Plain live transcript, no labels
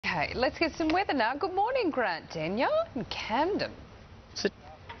OK, let's get some weather now. Good morning, Grant Denyer in Camden. So,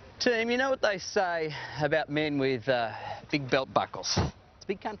 team, you know what they say about men with big belt buckles? It's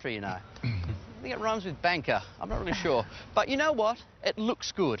big country, you know. I think it rhymes with banker. I'm not really sure. But you know what? It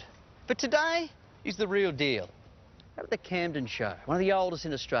looks good. But today is the real deal. At the Camden show, one of the oldest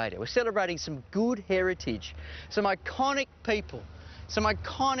in Australia. We're celebrating some good heritage, some iconic people, some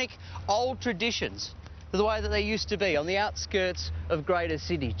iconic old traditions, the way that they used to be on the outskirts of Greater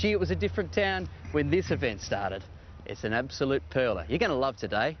Sydney. Gee, it was a different town when this event started. It's an absolute pearler. You're going to love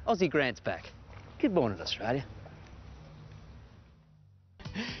today. Aussie Grant's back. Good morning, Australia.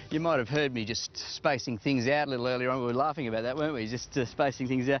 You might have heard me just spacing things out a little earlier on. We were laughing about that, weren't we? Just spacing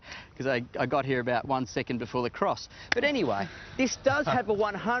things out because I got here about 1 second before the cross. But anyway, this does have a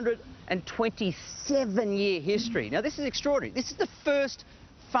 127-year history. Now, this is extraordinary. This is the first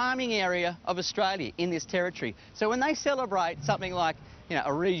farming area of Australia in this territory. So when they celebrate something like, you know,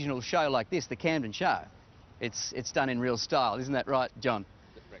 a regional show like this, the Camden show, it's done in real style. Isn't that right, John?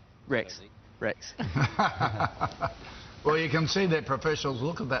 Rex. Well, you can see they're professionals.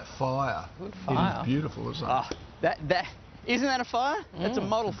 Look at that fire. Good fire. It is beautiful, isn't it? Oh, isn't that a fire? That's a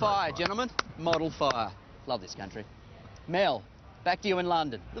model fire, gentlemen. Model fire. Love this country. Mel, back to you in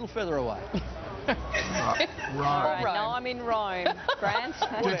London. A little further away. Right. All right, No, I'm in Rome, Grant.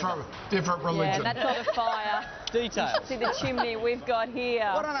 Different religion. Yeah, that's not a fire. Details. See the chimney we've got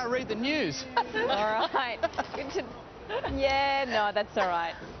here. Why don't I read the news? All right. Good to... Yeah, no, that's all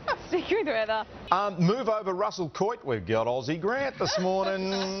right. Stick with weather. Move over Russell Coit. We've got Aussie Grant this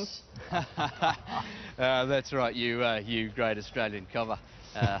morning. That's right, you great Australian cover.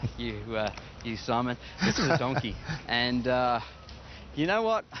 You Simon. This is a donkey. And you know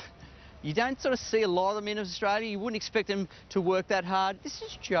what? You don't sort of see a lot of them in Australia. You wouldn't expect them to work that hard. This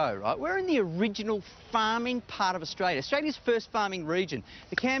is Joe, right? We're in the original farming part of Australia. Australia's first farming region.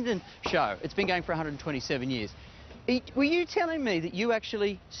 The Camden show. It's been going for 127 years. Were you telling me that you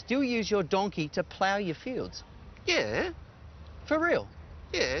actually still use your donkey to plough your fields? Yeah, For real?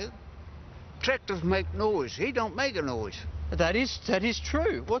 yeah. Tractors make noise. He don't make a noise. That is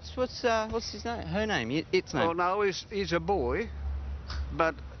true. What's his name? Her name? Its name? Oh, no, he's a boy,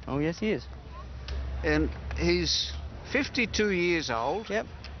 but Oh yes, he is. and he's 52 years old. Yep.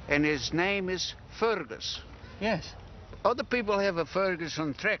 And his name is Fergus. Yes. Other people have a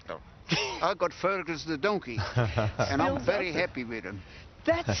Ferguson tractor. I got Fergus the donkey, and I'm very happy with him.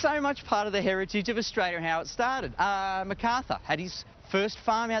 That's so much part of the heritage of Australia and how it started. MacArthur had his first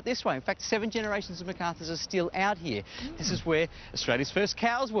farm out this way. In fact, 7 generations of MacArthurs are still out here. This is where Australia's first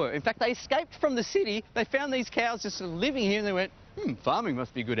cows were. In fact, they escaped from the city. They found these cows just sort of living here and they went, farming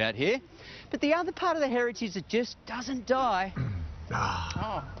must be good out here. But the other part of the heritage that just doesn't die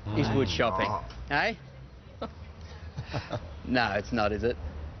is wood shopping. Eh? No, it's not, is it?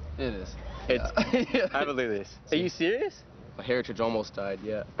 It is. I believe this. Are you serious? My heritage almost died,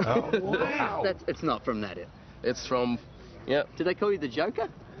 yeah. Oh, wow. It's not from that. It's from, yeah. Did they call you the Joker?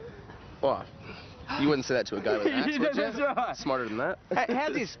 Well, you wouldn't say that to a guy with an axe, would you? That's right. Smarter than that.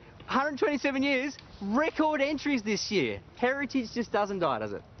 How's this? 127 years, record entries this year. Heritage just doesn't die,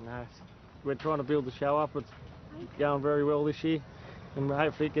 does it? No, we're trying to build the show up. It's going very well this year, and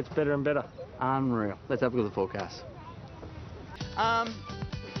hopefully it gets better and better. Unreal. Let's have a look at the forecast.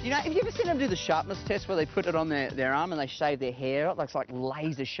 You know, have you ever seen them do the sharpness test where they put it on their arm and they shave their hair up? It's like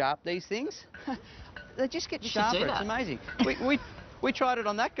laser sharp, these things. They just get sharper. It's amazing. We tried it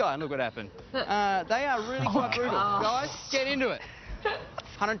on that guy and look what happened. They are really quite brutal. Guys, get into it.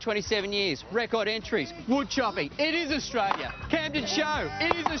 127 years, record entries, wood chopping. It is Australia. Camden show.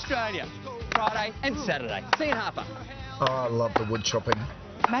 It is Australia. Friday and Saturday. See you in Harper. Oh, I love the wood chopping.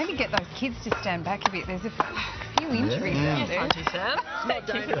 Maybe get those kids to stand back a bit. There's a few injuries out there. Not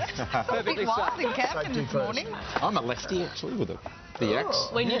dangerous. A bit wild in Camden this morning. I'm a lefty, actually, with the axe.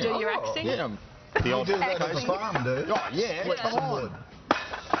 When you do your axing? Yeah, the old Do that at the farm, do you? Oh, yeah. Flip some wood.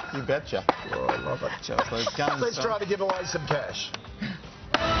 You betcha. Oh, I love it. Those guns, Let's try to give away some cash.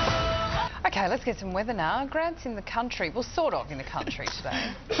 OK, let's get some weather now. Grant's in the country. Well, sort of in the country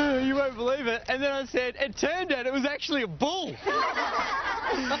today. You won't believe it. And then I said, it turned out it was actually a bull.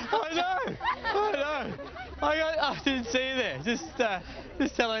 I know. I didn't see you there.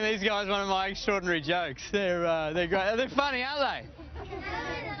 Just telling these guys one of my extraordinary jokes. They're great. They're funny, aren't they?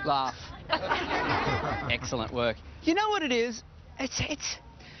 Laugh. Excellent work. You know what it is? It's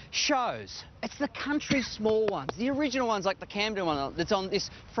shows. It's the country small ones, the original ones like the Camden one that's on this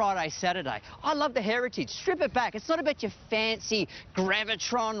Friday, Saturday. I love the heritage. Strip it back. It's not about your fancy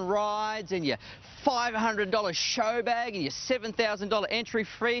Gravitron rides and your $500 show bag and your $7,000 entry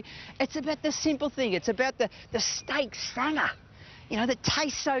fee. It's about the simple thing. It's about the steak sanger. you know, that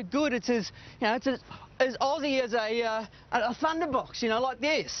tastes so good. It's as, you know, it's as Aussie as a thunderbox, you know, like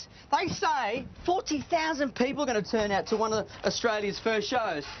this. They say 40,000 people are going to turn out to one of Australia's first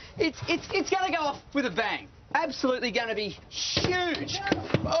shows. It's going to go off with a bang. Absolutely going to be huge.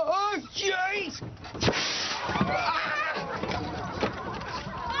 Oh, jeez!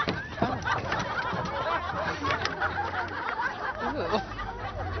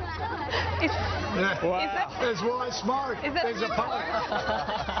 Wow. There's white smoke. There's a pipe.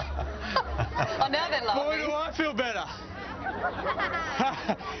 Oh, now they're laughing. Boy, do I feel better.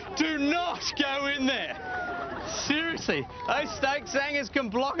 Do not go in there. Seriously, those steak sangers can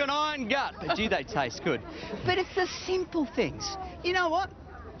block an iron gut, but gee, they taste good. But it's the simple things. You know what?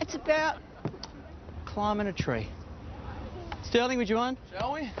 It's about climbing a tree. Sterling, would you mind?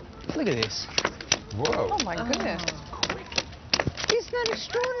 Shall we? Look at this. Whoa. Oh, my goodness. Isn't that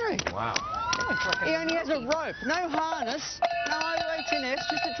extraordinary? Wow. He only has a rope, no harness, no OHS,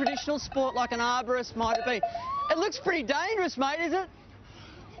 just a traditional sport like an arborist might have been. It looks pretty dangerous, mate, is it?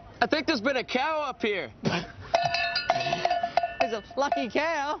 I think there's been a cow up here. There's a lucky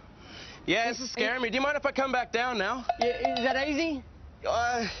cow. Yeah, this is scaring me. Do you mind if I come back down now? Yeah, is that easy?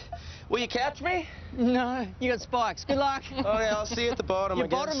 Will you catch me? No, you got spikes. Good luck. Oh, yeah, I'll see you at the bottom, Your I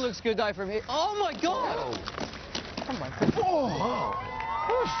guess. bottom looks good, though, from here. Oh, my God. Oh, my God.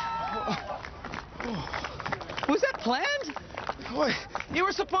 Was that planned? Boy, you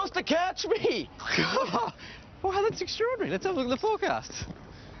were supposed to catch me. Wow, that's extraordinary. Let's have a look at the forecast.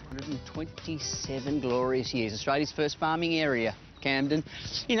 127 glorious years. Australia's first farming area, Camden.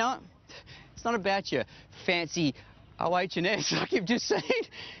 You know, it's not about your fancy OHS like you've just seen.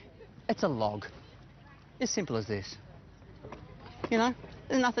 It's a log. As simple as this. You know,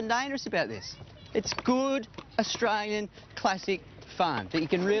 there's nothing dangerous about this. It's good Australian classic fun that you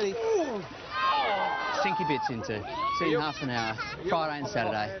can really sink your bits into. See you in half an hour, Friday and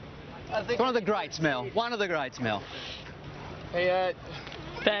Saturday. It's one of the greats, Mel. One of the greats, Mel. Hey,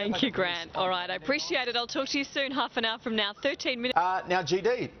 Thank you, Grant. All right, I appreciate it. I'll talk to you soon, half an hour from now, 13 minutes. Now,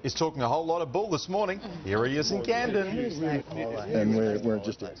 GD is talking a whole lot of bull this morning. Here he is in Camden. And we're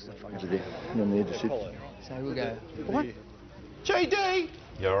just on the edge of Sydney. So we'll go. What? GD,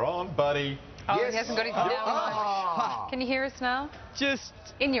 you're on, buddy. Oh, Yes. he hasn't got his down. Can you hear us now? Just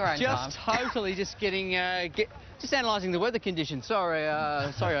In your own time. totally just getting just analysing the weather conditions. Sorry,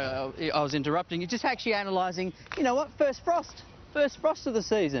 I was interrupting you. Just actually analysing. You know what? First frost of the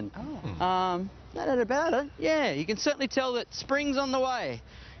season. Oh. That about it. Yeah, you can certainly tell that spring's on the way.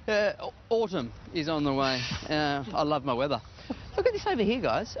 Autumn is on the way. I love my weather. Look at this over here,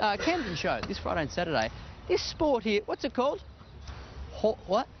 guys. Camden show this Friday and Saturday. This sport here, what's it called?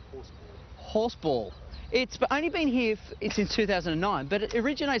 What? Horseball. It's only been here since 2009, but it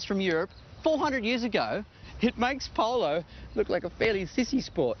originates from Europe 400 years ago. It makes polo look like a fairly sissy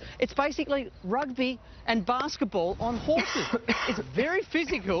sport. It's basically rugby and basketball on horses. It's very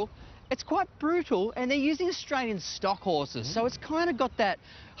physical. It's quite brutal, and they're using Australian stock horses, so it's kind of got that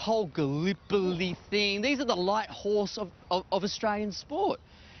whole Gallipoli thing. These are the light horse of Australian sport.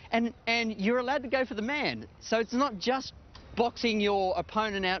 And you're allowed to go for the man, so it's not just boxing your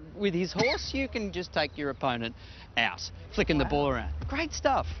opponent out with his horse. You can just take your opponent out, flicking the ball around. Great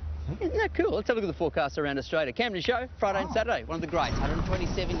stuff. Isn't that cool? Let's have a look at the forecast around Australia. Camden show, Friday and Saturday. One of the greats,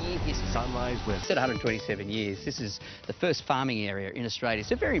 127-year history. Sunrise West. Said 127 years. This is the first farming area in Australia.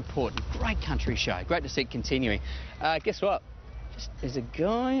 It's a very important, great country show. Great to see it continuing. Guess what? There's a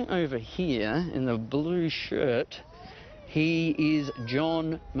guy over here in the blue shirt. He is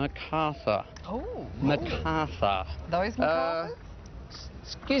John MacArthur. Oh. MacArthur. Those MacArthurs?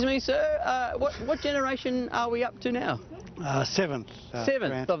 Excuse me, sir. What generation are we up to now? Seventh.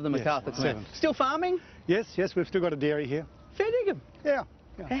 Seventh Grant. of the MacArthur clan. Seventh. Still farming? Yes, we've still got a dairy here. Fair dinkum. Yeah.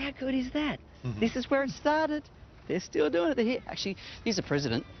 How good is that? This is where it started. They're still doing it. They're here. Actually, he's the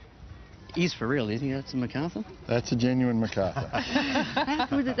president. He's for real, isn't he? That's a MacArthur. That's a genuine MacArthur. How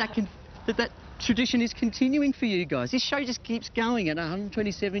good that tradition is continuing for you guys. This show just keeps going at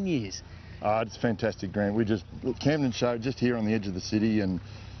 127 years. It's fantastic, Grant. Camden show just here on the edge of the city, and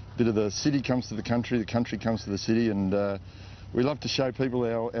a bit of the city comes to the country comes to the city, and we love to show people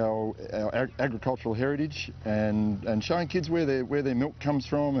our agricultural heritage and showing kids where their milk comes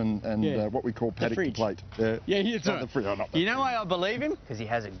from and what we call paddock to plate. Yeah, it's not the fridge. Oh, not you know why I believe him? Because he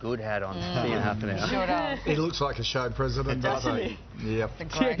has a good hat on. See you in half an hour. Sure does. He looks like a show president, doesn't he? Yep. The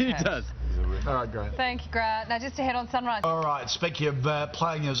great He hat. does. All right, great. Thank you, Grant. Now, just ahead on Sunrise. All right, speaking of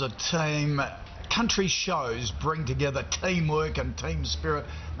playing as a team, country shows bring together teamwork and team spirit.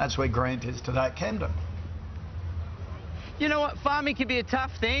 That's where Grant is today at Camden. You know what? Farming can be a tough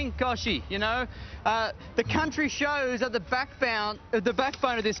thing, Koshy, you know. The country shows are the backbone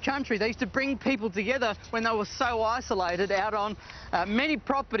of this country. They used to bring people together when they were so isolated out on many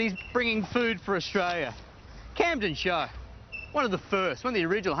properties bringing food for Australia. Camden show, one of the first, one of the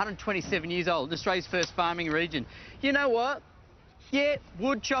original, 127 years old, Australia's first farming region. You know what? Yeah,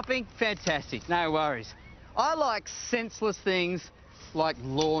 wood chopping, fantastic, no worries. I like senseless things like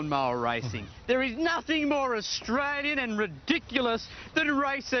lawnmower racing. There is nothing more Australian and ridiculous than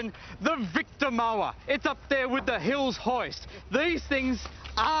racing the Victor mower. It's up there with the Hills hoist. These things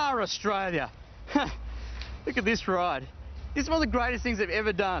are Australia. Look at this ride. This is one of the greatest things they've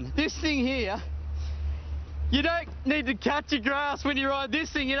ever done. This thing here, you don't need to cut your grass when you ride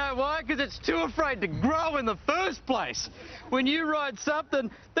this thing. You know why? Because it's too afraid to grow in the first place. When you ride something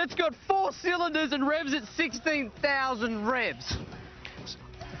that's got 4 cylinders and revs at 16,000 revs.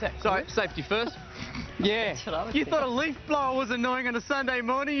 Sorry, safety first. Yeah. You thought a leaf blower was annoying on a Sunday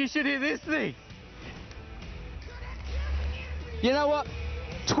morning? You should hear this thing. You know what?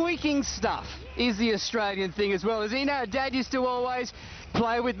 Tweaking stuff is the Australian thing as well. As you know, Dad used to always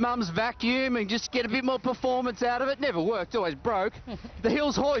play with Mum's vacuum and just get a bit more performance out of it. Never worked, always broke. The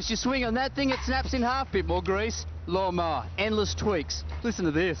Hills hoist, you swing on that thing, it snaps in half, bit more grease. Lawnmower, endless tweaks. Listen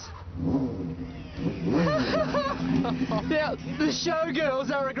to this. Now, the showgirls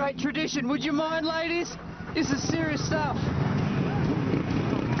are a great tradition. Would you mind, ladies? This is serious stuff.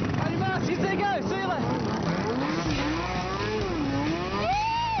 Hey, Marcy, there you go. See you later.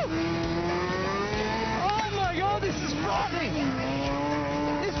 Oh my God, this is frightening.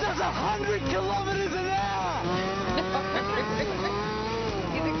 This does 100 kilometres an hour.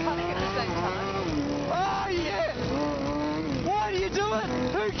 Is it cutting at the same time? Oh yeah. Why do you do it?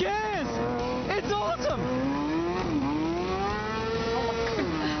 Who cares? It's awesome.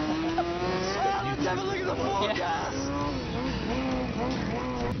 Let's have a look at the forecast.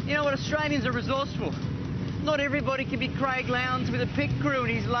 You know what? Australians are resourceful. Not everybody can be Craig Lowndes with a pit crew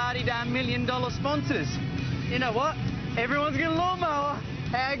and his la-di-da $1 million sponsors. You know what? Everyone's got a lawnmower.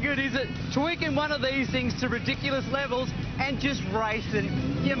 How good is it? Tweaking one of these things to ridiculous levels and just racing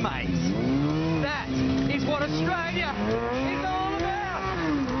your mates. That is what Australia is all about.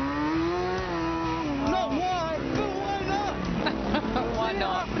 Not why, but why not? Why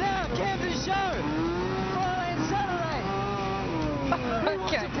not? Now, Camden show. Friday and Saturday.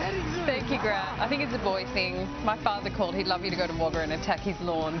 Okay. Thank you, Grant. I think it's a boy thing. My father called. He'd love you to go to Wagga and attack his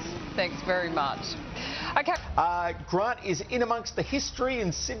lawns. Thanks very much. Okay. Grant is in amongst the history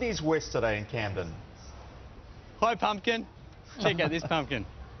in Sydney's West today in Camden. Hi, pumpkin. Check out this pumpkin.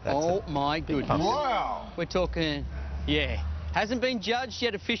 Oh, my goodness. Wow. We're talking, yeah. Hasn't been judged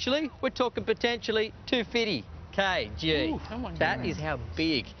yet officially. We're talking potentially 250 kg. Ooh, oh my That goodness. is how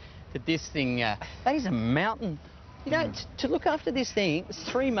big that this thing, that is a mountain. You know, to look after this thing, it's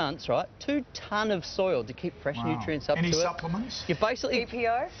 3 months, right? 2 ton of soil to keep fresh nutrients up Any to it. supplements? You basically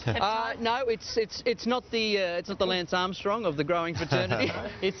EPO? no, it's not the Lance Armstrong of the growing fraternity.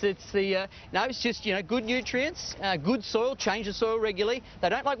 it's just, you know, good nutrients, good soil. Change the soil regularly. They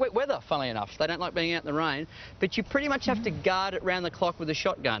don't like wet weather, funnily enough. They don't like being out in the rain. But you pretty much have to guard it round the clock with a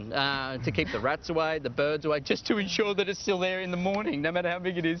shotgun to keep the rats away, the birds away, just to ensure that it's still there in the morning, no matter how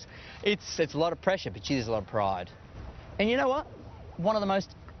big it is. It's a lot of pressure, but gee, there's a lot of pride. And you know what? One of the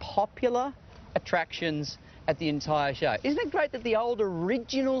most popular attractions at the entire show. Isn't it great that the old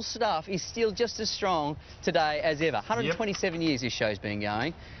original stuff is still just as strong today as ever? 127 years this show's been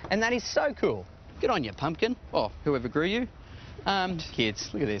going, and that is so cool. Good on you, pumpkin. Or whoever grew you. Kids,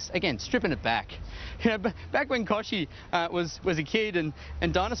 look at this. Again, stripping it back. You know, back when Koshy was a kid and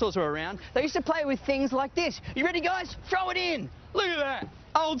dinosaurs were around, they used to play with things like this. You ready, guys? Throw it in. Look at that.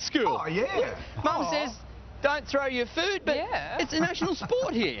 Old school. Oh, yeah. Mum says, don't throw your food, but it's a national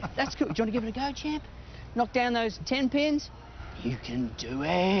sport here. That's cool. Do you want to give it a go, champ? Knock down those 10 pins? You can do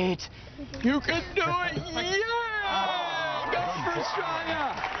it. You can do it. Yeah! Go for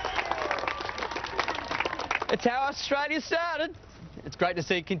Australia. It's how Australia started. It's great to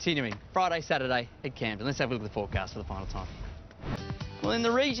see it continuing. Friday, Saturday at Camden. Let's have a look at the forecast for the final time. Well, in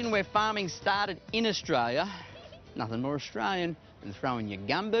the region where farming started in Australia, nothing more Australian than throwing your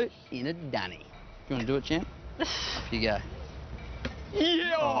gumboot in a dunny. You want to do it, champ? Off you go.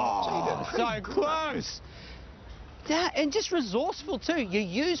 Yeah! Oh, so close. Yeah, and just resourceful too. You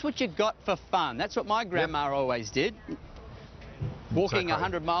use what you got for fun. That's what my grandma always did. Walking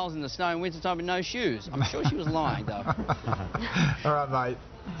 100 miles in the snow in winter time with no shoes. I'm sure she was lying, though. All right, mate.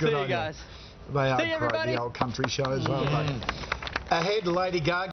 Good See on you guys. They are See you, great, everybody. the old country shows, aren't they? Ahead, Lady Gaga.